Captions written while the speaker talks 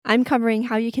I'm covering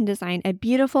how you can design a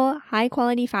beautiful,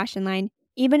 high-quality fashion line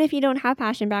even if you don't have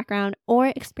fashion background or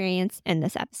experience in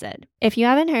this episode. If you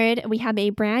haven't heard, we have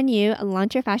a brand new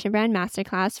Launch Your Fashion Brand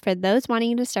Masterclass for those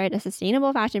wanting to start a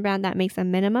sustainable fashion brand that makes a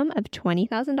minimum of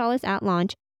 $20,000 at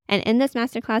launch. And in this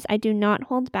masterclass, I do not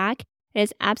hold back. It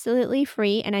is absolutely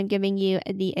free, and I'm giving you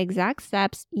the exact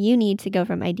steps you need to go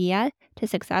from idea to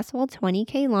successful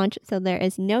 20K launch, so there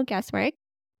is no guesswork.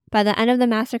 By the end of the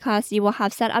masterclass, you will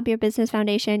have set up your business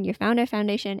foundation, your founder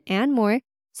foundation, and more.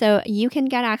 So you can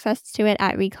get access to it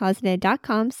at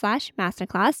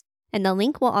recloseted.com/masterclass, and the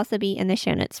link will also be in the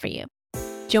show notes for you.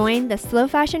 Join the slow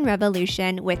fashion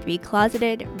revolution with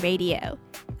Recloseted Radio.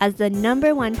 As the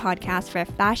 #1 podcast for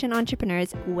fashion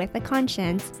entrepreneurs with a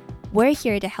conscience, we're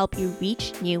here to help you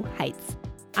reach new heights.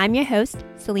 I'm your host,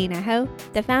 Selena Ho,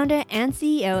 the founder and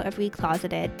CEO of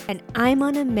Recloseted, and I'm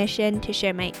on a mission to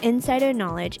share my insider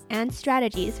knowledge and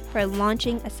strategies for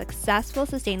launching a successful,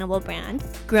 sustainable brand,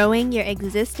 growing your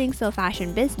existing slow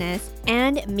fashion business,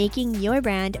 and making your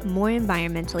brand more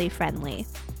environmentally friendly.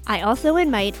 I also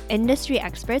invite industry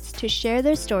experts to share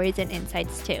their stories and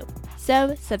insights too.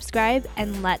 So subscribe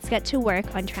and let's get to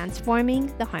work on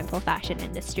transforming the harmful fashion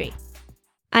industry.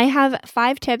 I have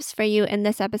 5 tips for you in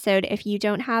this episode if you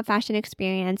don't have fashion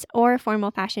experience or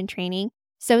formal fashion training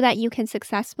so that you can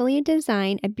successfully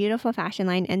design a beautiful fashion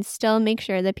line and still make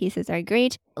sure the pieces are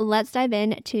great. Let's dive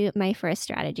into my first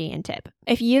strategy and tip.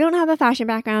 If you don't have a fashion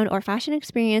background or fashion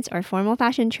experience or formal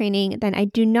fashion training, then I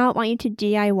do not want you to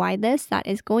DIY this. That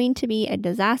is going to be a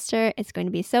disaster. It's going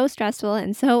to be so stressful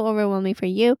and so overwhelming for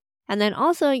you. And then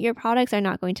also your products are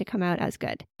not going to come out as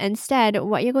good. Instead,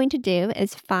 what you're going to do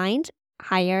is find,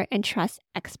 hire, and trust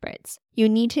experts. You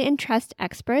need to entrust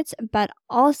experts, but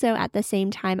also at the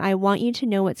same time, I want you to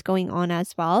know what's going on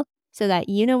as well so that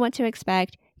you know what to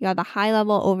expect, you have a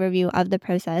high-level overview of the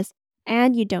process,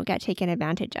 and you don't get taken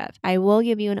advantage of. I will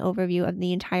give you an overview of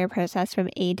the entire process from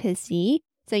A to Z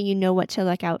so you know what to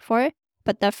look out for.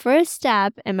 But the first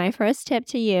step and my first tip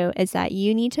to you is that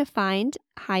you need to find,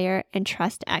 hire, and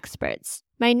trust experts.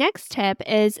 My next tip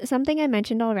is something I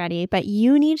mentioned already, but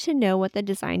you need to know what the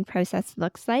design process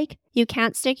looks like. You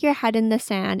can't stick your head in the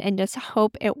sand and just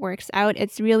hope it works out.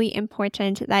 It's really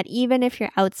important that even if you're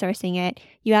outsourcing it,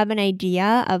 you have an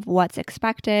idea of what's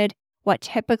expected, what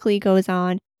typically goes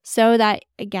on, so that,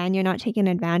 again, you're not taken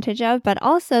advantage of, but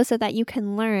also so that you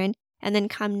can learn and then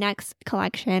come next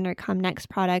collection or come next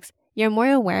products, you're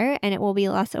more aware and it will be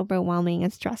less overwhelming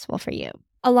and stressful for you.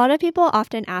 A lot of people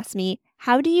often ask me,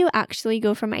 how do you actually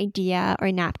go from idea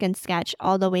or napkin sketch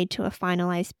all the way to a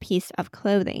finalized piece of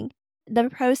clothing? The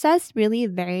process really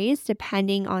varies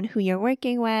depending on who you're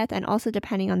working with and also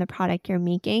depending on the product you're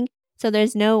making. So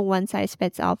there's no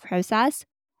one-size-fits-all process.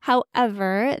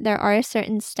 However, there are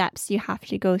certain steps you have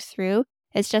to go through.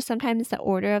 It's just sometimes the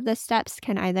order of the steps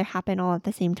can either happen all at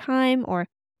the same time or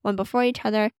one before each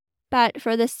other. But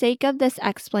for the sake of this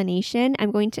explanation,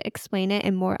 I'm going to explain it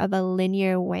in more of a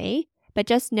linear way. But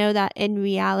just know that in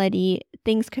reality,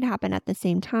 things could happen at the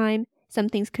same time. Some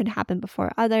things could happen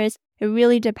before others. It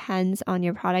really depends on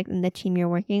your product and the team you're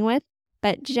working with.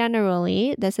 But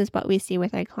generally, this is what we see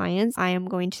with our clients. I am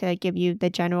going to give you the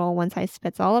general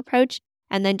one-size-fits-all approach.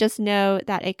 And then just know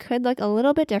that it could look a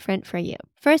little bit different for you.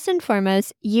 First and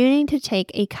foremost, you need to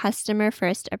take a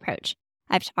customer-first approach.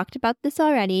 I've talked about this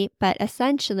already, but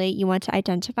essentially you want to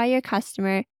identify your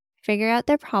customer, figure out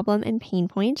their problem and pain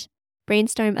point,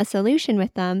 brainstorm a solution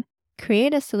with them,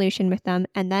 create a solution with them,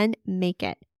 and then make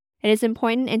it. It is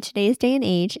important in today's day and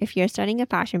age, if you're starting a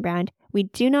fashion brand, we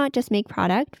do not just make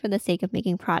product for the sake of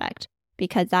making product,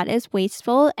 because that is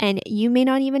wasteful and you may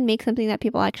not even make something that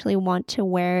people actually want to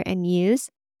wear and use.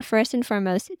 First and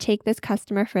foremost, take this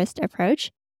customer first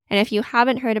approach. And if you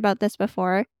haven't heard about this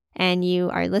before, and you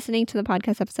are listening to the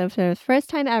podcast episode for the first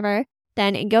time ever,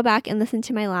 then go back and listen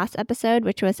to my last episode,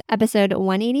 which was episode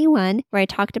 181, where I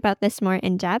talked about this more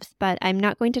in depth, but I'm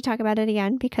not going to talk about it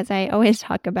again because I always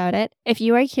talk about it. If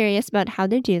you are curious about how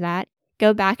to do that,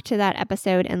 go back to that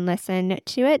episode and listen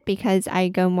to it because I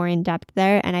go more in depth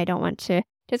there and I don't want to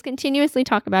just continuously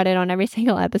talk about it on every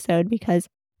single episode because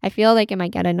I feel like it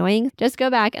might get annoying. Just go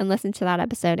back and listen to that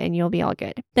episode and you'll be all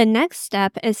good. The next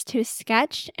step is to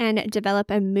sketch and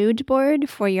develop a mood board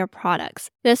for your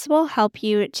products. This will help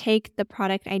you take the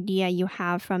product idea you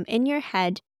have from in your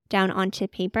head down onto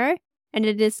paper. And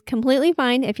it is completely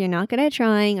fine if you're not good at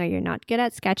drawing or you're not good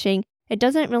at sketching. It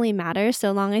doesn't really matter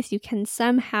so long as you can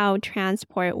somehow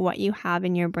transport what you have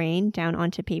in your brain down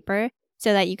onto paper.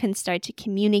 so that you can start to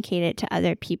communicate it to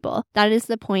other people. That is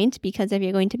the point, because if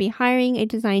you're going to be hiring a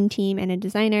design team and a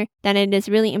designer, then it is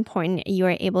really important you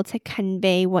are able to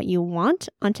convey what you want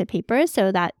onto paper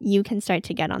so that you can start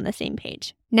to get on the same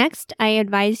page. Next, I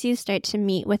advise you start to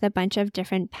meet with a bunch of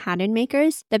different pattern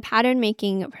makers. The pattern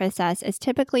making process is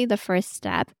typically the first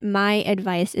step. My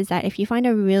advice is that if you find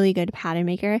a really good pattern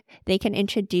maker, they can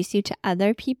introduce you to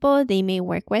other people they may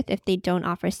work with if they don't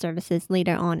offer services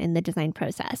later on in the design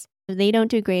process. If they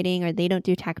don't do grading or they don't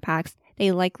do tech packs,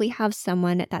 they likely have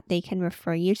someone that they can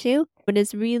refer you to. But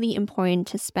it's really important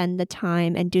to spend the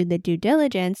time and do the due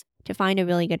diligence to find a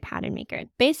really good pattern maker.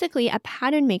 Basically, a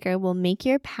pattern maker will make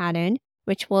your pattern,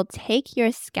 which will take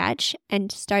your sketch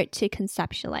and start to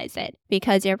conceptualize it.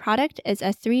 Because your product is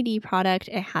a 3D product,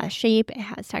 it has shape, it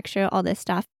has texture, all this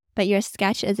stuff, but your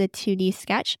sketch is a 2D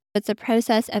sketch. It's a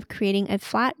process of creating a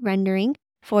flat rendering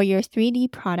for your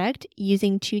 3D product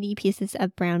using 2D pieces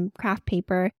of brown craft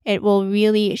paper. It will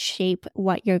really shape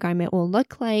what your garment will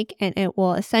look like, and it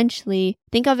will essentially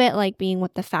think of it like being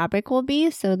what the fabric will be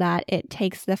so that it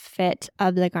takes the fit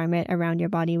of the garment around your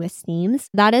body with seams.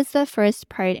 That is the first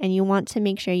part, and you want to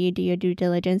make sure you do your due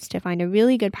diligence to find a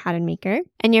really good pattern maker.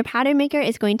 And your pattern maker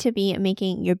is going to be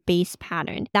making your base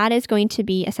pattern. That is going to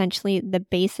be essentially the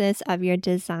basis of your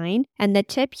design. And the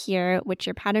tip here, which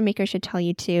your pattern maker should tell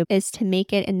you to, is to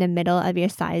make it in the middle of your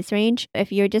size range.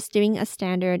 If you're just doing a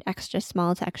standard extra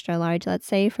small to extra large, let's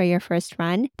say, for your first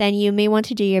run, then you may want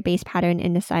to do your base pattern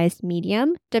in a size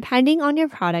medium. Depending on your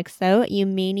products though, you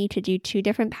may need to do 2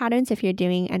 different patterns if you're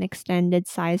doing an extended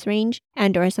size range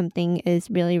and or something is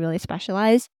really, really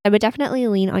specialized. I would definitely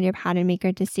lean on your pattern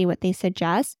maker to see what they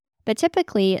suggest, but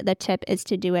typically the tip is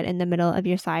to do it in the middle of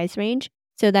your size range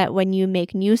so that when you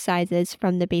make new sizes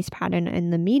from the base pattern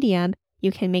in the medium,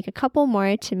 you can make a couple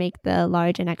more to make the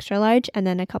large and extra large, and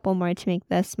then a couple more to make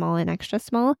the small and extra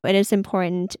small. It is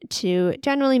important to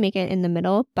generally make it in the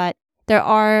middle, but there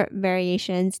are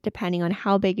variations depending on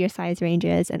how big your size range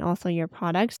is and also your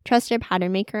products. Trust your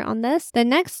pattern maker on this. The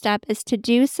next step is to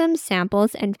do some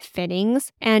samples and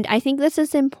fittings. And I think this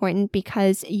is important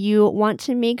because you want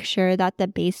to make sure that the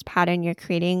base pattern you're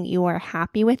creating, you are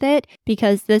happy with it,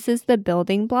 because this is the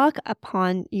building block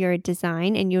upon your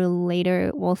design and you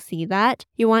later will see that.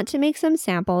 You want to make some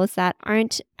samples that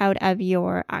aren't out of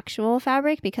your actual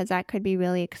fabric because that could be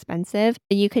really expensive.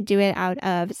 You could do it out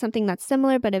of something that's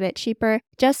similar but a bit cheaper,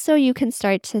 just so you can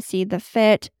start to see the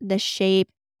fit, the shape,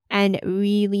 and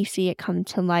really see it come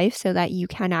to life so that you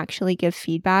can actually give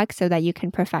feedback so that you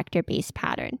can perfect your base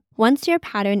pattern. Once your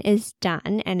pattern is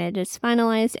done and it is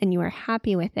finalized and you are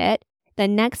happy with it, the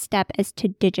next step is to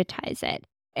digitize it.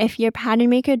 If your pattern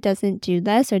maker doesn't do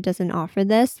this or doesn't offer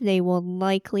this, they will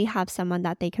likely have someone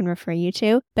that they can refer you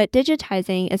to. But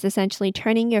digitizing is essentially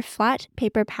turning your flat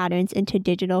paper patterns into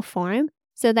digital form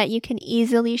so that you can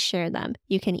easily share them.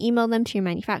 You can email them to your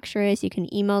manufacturers, you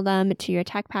can email them to your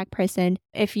tech pack person.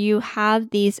 If you have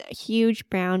these huge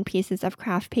brown pieces of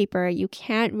craft paper, you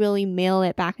can't really mail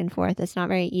it back and forth. It's not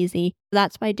very easy.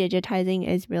 That's why digitizing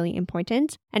is really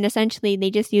important. And essentially,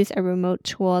 they just use a remote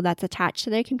tool that's attached to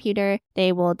their computer.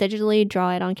 They will digitally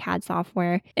draw it on CAD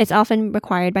software. It's often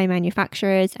required by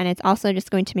manufacturers, and it's also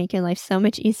just going to make your life so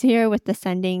much easier with the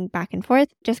sending back and forth.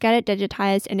 Just get it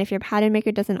digitized, and if your pattern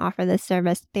maker doesn't offer this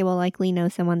service, they will likely know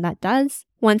someone that does.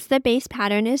 Once the base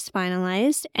pattern is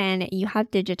finalized and you have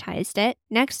digitized it,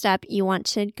 next up, you want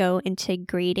to go into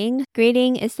grading.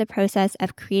 Grading is the process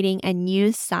of creating a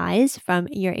new size from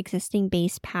your existing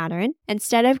base pattern.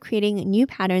 Instead of creating new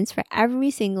patterns for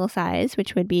every single size,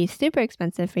 which would be super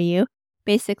expensive for you,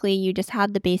 basically you just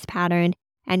have the base pattern,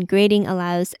 and grading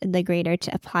allows the grader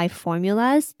to apply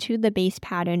formulas to the base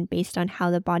pattern based on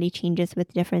how the body changes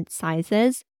with different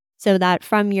sizes, so that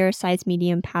from your size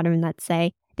medium pattern, let's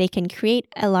say, they can create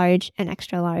a large, an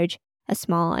extra large, a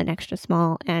small, an extra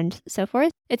small, and so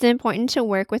forth. It's important to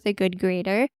work with a good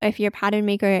grader. If your pattern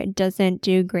maker doesn't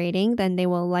do grading, then they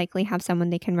will likely have someone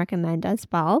they can recommend as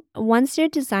well. Once your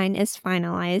design is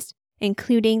finalized,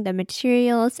 including the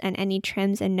materials and any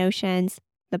trims and notions,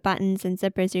 the buttons and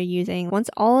zippers you're using, once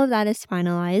all of that is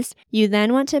finalized, you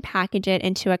then want to package it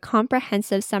into a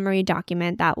comprehensive summary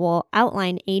document that will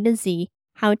outline A to Z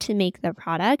how to make the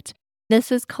product. This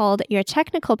is called your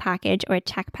technical package, or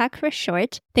tech pack for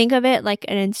short. Think of it like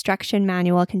an instruction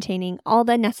manual containing all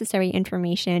the necessary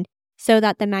information so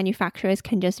that the manufacturers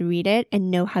can just read it and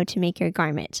know how to make your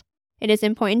garment. It is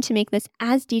important to make this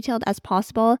as detailed as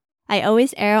possible. I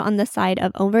always err on the side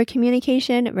of over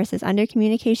communication versus under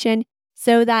communication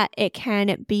so that it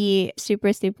can be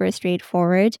super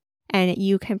straightforward and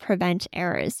you can prevent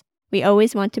errors. We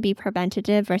always want to be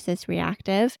preventative versus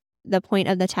reactive. The point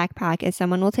of the tech pack is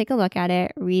someone will take a look at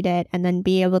it, read it, and then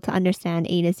be able to understand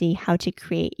A to Z how to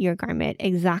create your garment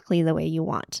exactly the way you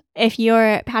want. If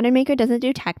your pattern maker doesn't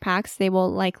do tech packs, they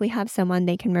will likely have someone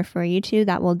they can refer you to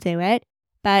that will do it.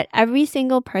 But every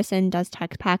single person does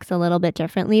tech packs a little bit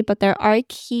differently, but there are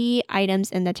key items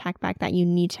in the tech pack that you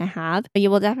need to have. You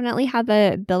will definitely have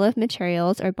a bill of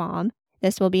materials or BOM.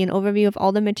 This will be an overview of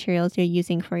all the materials you're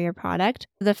using for your product.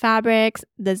 The fabrics,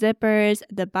 the zippers,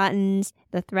 the buttons,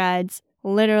 the threads,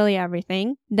 literally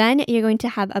everything. Then you're going to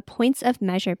have a points of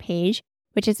measure page,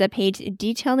 which is a page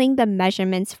detailing the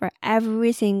measurements for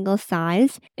every single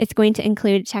size. It's going to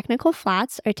include technical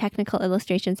flats or technical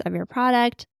illustrations of your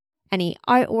product, any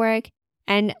artwork,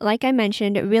 and like I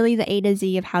mentioned, really the A to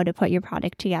Z of how to put your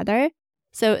product together.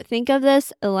 So think of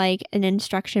this like an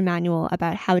instruction manual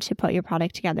about how to put your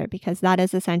product together, because that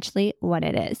is essentially what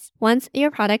it is. Once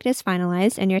your product is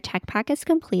finalized and your tech pack is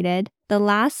completed, the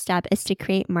last step is to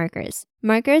create markers.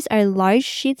 Markers are large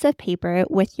sheets of paper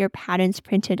with your patterns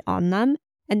printed on them,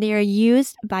 and they are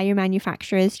used by your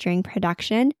manufacturers during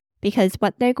production, because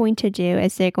what they're going to do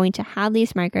is they're going to have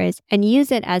these markers and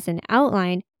use it as an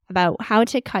outline about how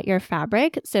to cut your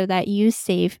fabric so that you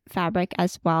save fabric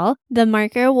as well. The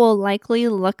marker will likely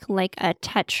look like a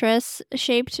Tetris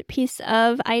shaped piece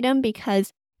of item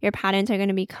because your patterns are going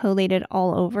to be collated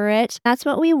all over it. That's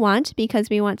what we want, because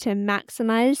we want to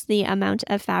maximize the amount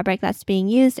of fabric that's being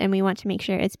used, and we want to make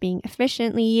sure it's being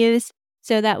efficiently used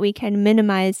so that we can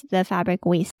minimize the fabric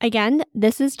waste. Again,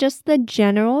 this is just the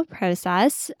general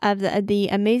process of the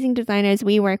amazing designers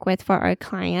we work with for our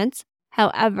clients.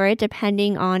 However,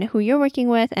 depending on who you're working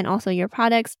with and also your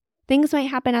products, things might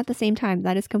happen at the same time.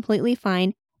 That is completely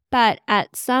fine. But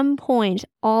at some point,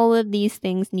 all of these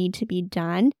things need to be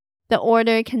done. The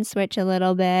order can switch a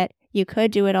little bit. You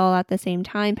could do it all at the same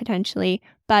time potentially,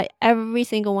 but every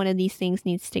single one of these things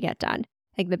needs to get done.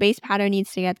 Like the base pattern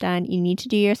needs to get done. You need to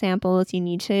do your samples. You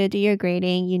need to do your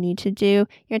grading. You need to do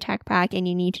your tech pack, and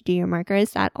you need to do your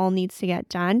markers. That all needs to get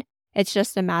done. It's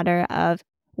just a matter of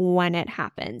when it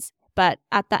happens. But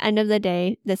at the end of the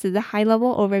day, this is a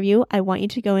high-level overview. I want you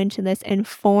to go into this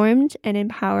informed and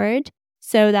empowered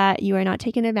so that you are not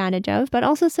taken advantage of, but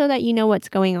also so that you know what's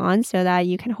going on so that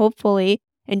you can hopefully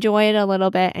enjoy it a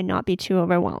little bit and not be too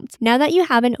overwhelmed. Now that you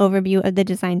have an overview of the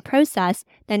design process,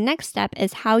 the next step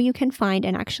is how you can find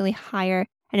and actually hire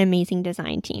an amazing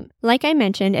design team. Like I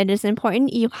mentioned, it is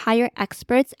important you hire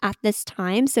experts at this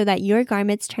time so that your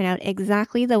garments turn out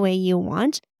exactly the way you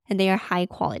want, and they are high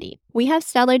quality. We have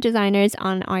stellar designers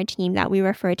on our team that we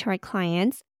refer to our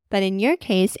clients, but in your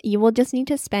case, you will just need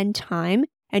to spend time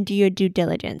and do your due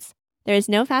diligence. There is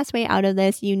no fast way out of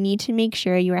this. You need to make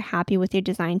sure you are happy with your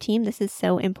design team. This is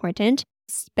so important.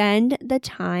 Spend the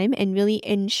time and really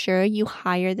ensure you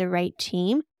hire the right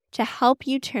team to help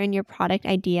you turn your product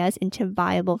ideas into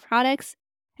viable products.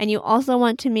 And you also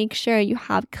want to make sure you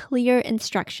have clear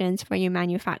instructions for your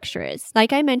manufacturers.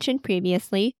 Like I mentioned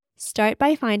previously, start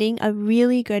by finding a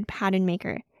really good pattern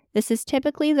maker. This is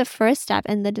typically the first step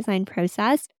in the design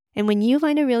process. And when you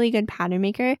find a really good pattern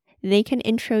maker, they can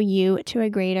intro you to a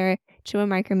grader, to a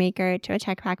marker maker, to a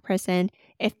tech pack person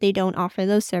if they don't offer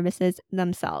those services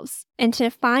themselves. And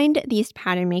to find these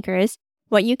pattern makers,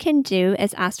 what you can do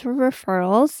is ask for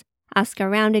referrals, ask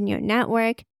around in your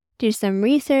network, do some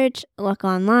research, look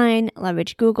online,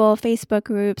 leverage Google, Facebook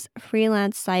groups,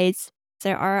 freelance sites.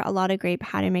 There are a lot of great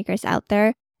pattern makers out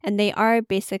there. And they are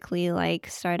basically like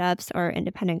startups or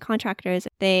independent contractors.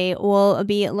 They will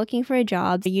be looking for a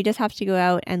job. You just have to go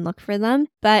out and look for them.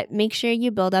 But make sure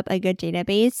you build up a good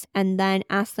database and then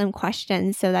ask them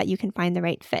questions so that you can find the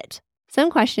right fit. Some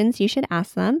questions you should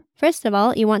ask them. First of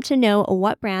all, you want to know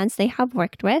what brands they have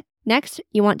worked with. Next,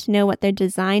 you want to know what their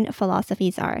design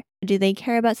philosophies are. Do they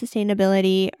care about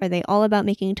sustainability? Are they all about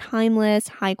making timeless,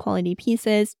 high-quality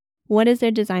pieces? What is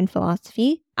their design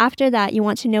philosophy? After that, you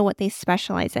want to know what they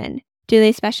specialize in. Do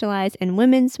they specialize in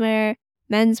women's wear,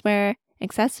 menswear,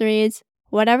 accessories?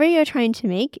 Whatever you're trying to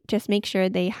make, just make sure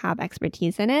they have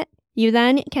expertise in it. You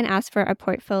then can ask for a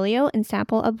portfolio and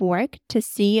sample of work to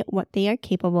see what they are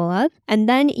capable of. And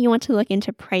then you want to look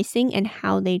into pricing and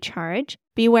how they charge.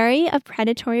 Be wary of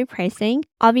predatory pricing.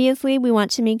 Obviously, we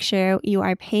want to make sure you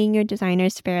are paying your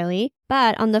designers fairly.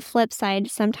 But on the flip side,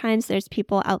 sometimes there's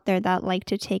people out there that like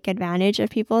to take advantage of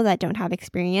people that don't have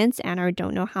experience and or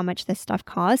don't know how much this stuff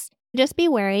costs. Just be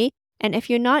wary. And if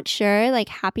you're not sure,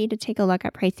 happy to take a look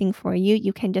at pricing for you,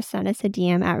 you can just send us a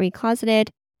DM at Recloseted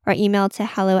or email to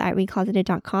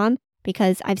hello@recloseted.com,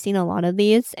 because I've seen a lot of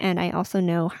these and I also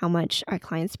know how much our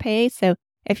clients pay. So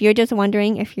if you're just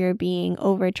wondering if you're being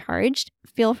overcharged,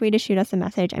 feel free to shoot us a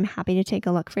message. I'm happy to take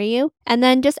a look for you. And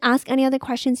then just ask any other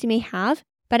questions you may have.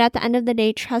 But at the end of the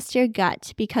day, trust your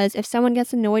gut, because if someone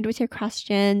gets annoyed with your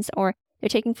questions or they're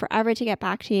taking forever to get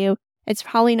back to you, it's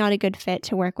probably not a good fit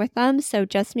to work with them. So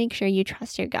just make sure you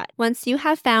trust your gut. Once you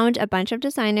have found a bunch of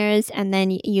designers and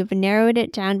then you've narrowed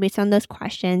it down based on those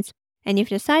questions, and you've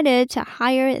decided to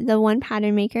hire the one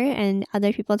pattern maker and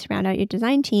other people to round out your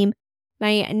design team,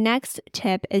 my next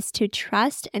tip is to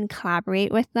trust and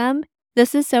collaborate with them.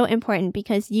 This is so important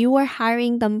because you are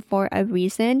hiring them for a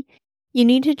reason. You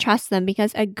need to trust them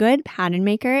because a good pattern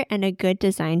maker and a good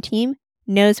design team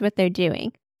knows what they're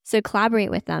doing. So collaborate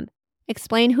with them.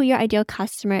 Explain who your ideal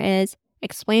customer is.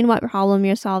 Explain what problem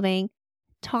you're solving.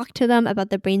 Talk to them about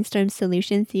the brainstorm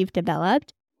solutions you've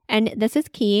developed. And this is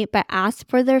key, but ask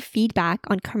for their feedback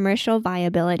on commercial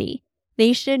viability.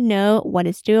 They should know what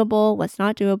is doable, what's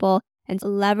not doable, and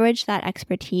leverage that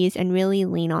expertise and really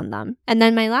lean on them. And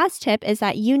then my last tip is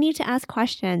that you need to ask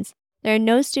questions. There are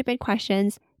no stupid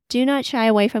questions. Do not shy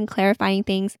away from clarifying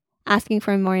things, asking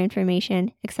for more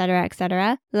information, etc.,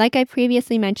 etc. Like I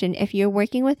previously mentioned, if you're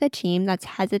working with a team that's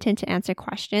hesitant to answer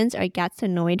questions or gets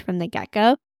annoyed from the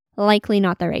get-go, likely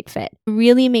not the right fit.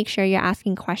 Really make sure you're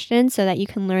asking questions so that you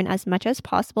can learn as much as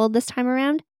possible this time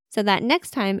around, so that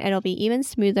next time it'll be even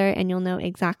smoother and you'll know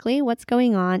exactly what's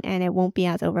going on and it won't be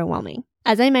as overwhelming.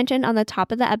 As I mentioned on the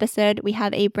top of the episode, we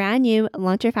have a brand new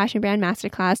Launch Your Fashion Brand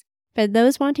Masterclass for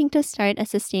those wanting to start a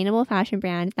sustainable fashion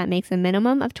brand that makes a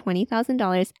minimum of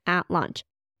 $20,000 at launch.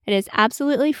 It is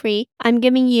absolutely free. I'm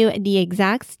giving you the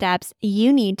exact steps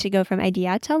you need to go from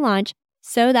idea to launch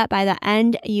so that by the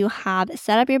end you have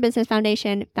set up your business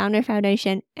foundation, founder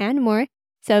foundation, and more.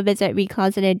 So visit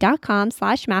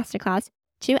recloseted.com/masterclass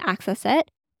to access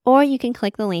it, or you can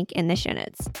click the link in the show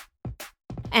notes.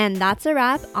 And that's a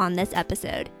wrap on this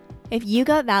episode. If you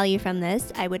got value from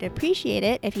this, I would appreciate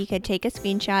it if you could take a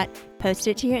screenshot, post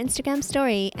it to your Instagram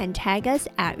story, and tag us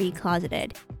at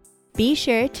Recloseted. Be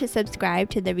sure to subscribe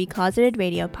to the Recloseted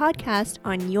Radio podcast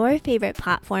on your favorite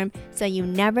platform so you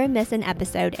never miss an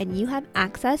episode and you have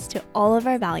access to all of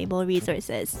our valuable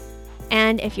resources.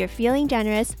 And if you're feeling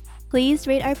generous, please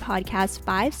rate our podcast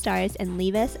 5 stars and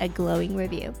leave us a glowing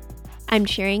review. I'm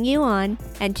cheering you on,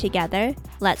 and together,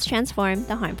 let's transform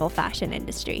the harmful fashion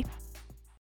industry.